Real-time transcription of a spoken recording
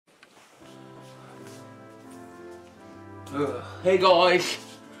Hey guys,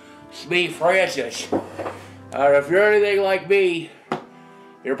 it's me, Francis. If you're anything like me,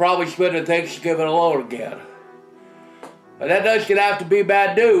 you're probably spending Thanksgiving alone again. But that doesn't have to be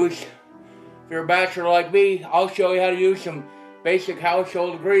bad news. If you're a bachelor like me, I'll show you how to use some basic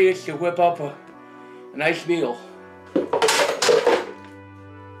household ingredients to whip up a nice meal. No.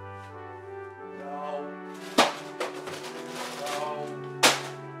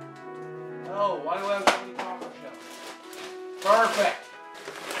 No, why do I have so many taco shells? Perfect.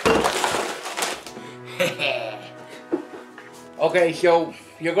 Okay, so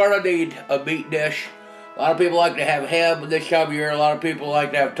you're gonna need a meat dish. A lot of people like to have ham this time of year. A lot of people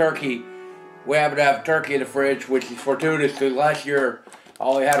like to have turkey. We happen to have turkey in the fridge, which is fortuitous because last year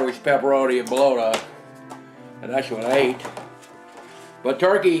all we had was pepperoni and bologna, and that's what I ate. But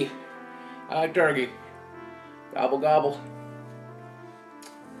turkey, I like turkey. Gobble gobble.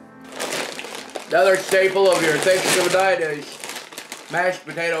 Another staple of your Thanksgiving diet is mashed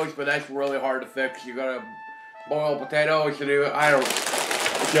potatoes, but that's really hard to fix. You gotta boil potatoes and I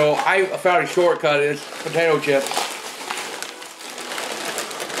found a shortcut. It's potato chips,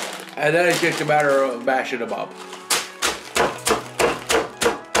 and then it's just a matter of mashing them up.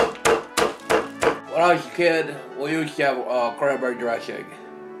 When I was a kid, we used to have cranberry dressing.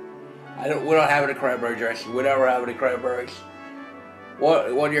 We don't have any cranberry dressing. We never have any cranberries.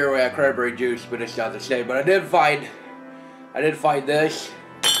 One year we had cranberry juice, but it's not the same. But I did find this.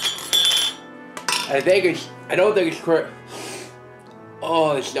 I don't think it's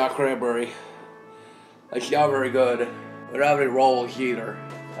oh, it's not cranberry. It's not very good. We don't have any rolls either.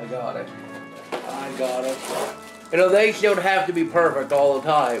 I got it. You know, things don't have to be perfect all the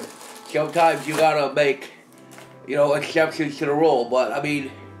time. Sometimes you gotta make, exceptions to the rule. But, I mean,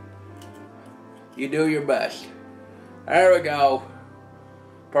 you do your best. There we go.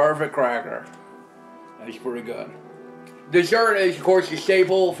 Perfect cracker. That's pretty good. Dessert is, of course, a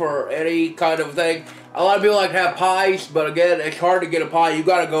staple for any kind of thing. A lot of people like to have pies, but again, it's hard to get a pie. You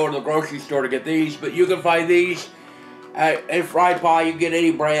gotta go to the grocery store to get these, but you can find these at fried pie. You can get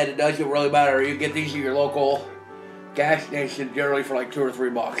any brand, it doesn't really matter. You get these at your local gas station, generally for like $2 or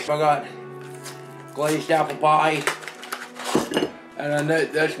 $3. I got glazed apple pie, and then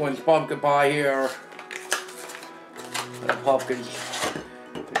this one's pumpkin pie here. The pumpkins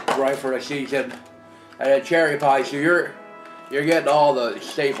right for the season, and then cherry pie. So you're getting all the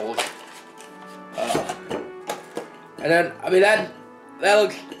staples. And then, I mean, that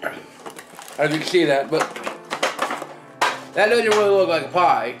looks, as you can see that, but that doesn't really look like a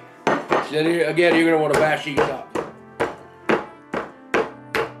pie. So then, again, you're going to want to mash these up.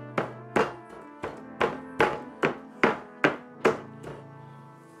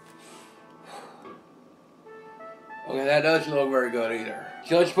 Okay, that doesn't look very good either.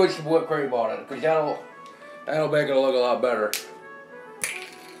 So let's put some whipped cream on it, because that'll make it look a lot better.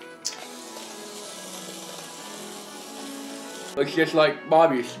 Looks just like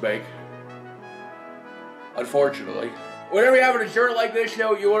Mom used to make, unfortunately. Whenever you have a dessert like this,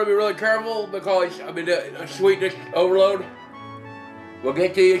 you want to be really careful because, I mean, the sweetness overload will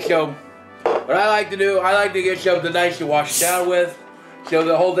get to you. So, what I like to do, I like to get something nice to wash it down with. So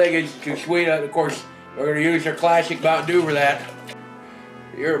the whole thing is too sweet. Of course, we're going to use our classic Mountain Dew for that.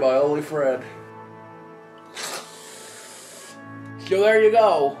 You're my only friend. So there you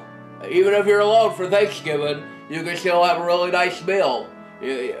go. Even if you're alone for Thanksgiving, you can still have a really nice meal.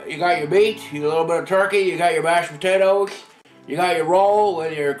 You got your meat, a little bit of turkey, you got your mashed potatoes, you got your roll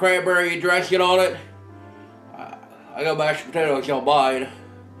with your cranberry dressing on it. I got mashed potatoes on mine.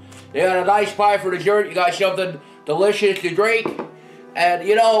 You got a nice pie for dessert, you got something delicious to drink. And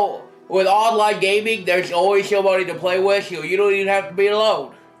with online gaming, there's always somebody to play with. You don't even have to be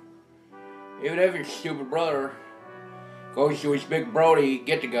alone. Even if your stupid brother goes to his big Brody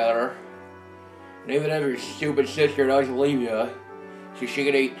get-together, and even if your stupid sister doesn't leave you, so she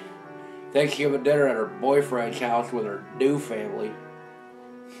can eat Thanksgiving dinner at her boyfriend's house with her new family.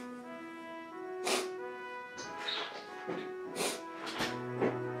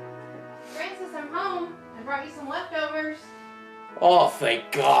 Francis, I'm home. I brought you some leftovers. Oh,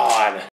 thank God.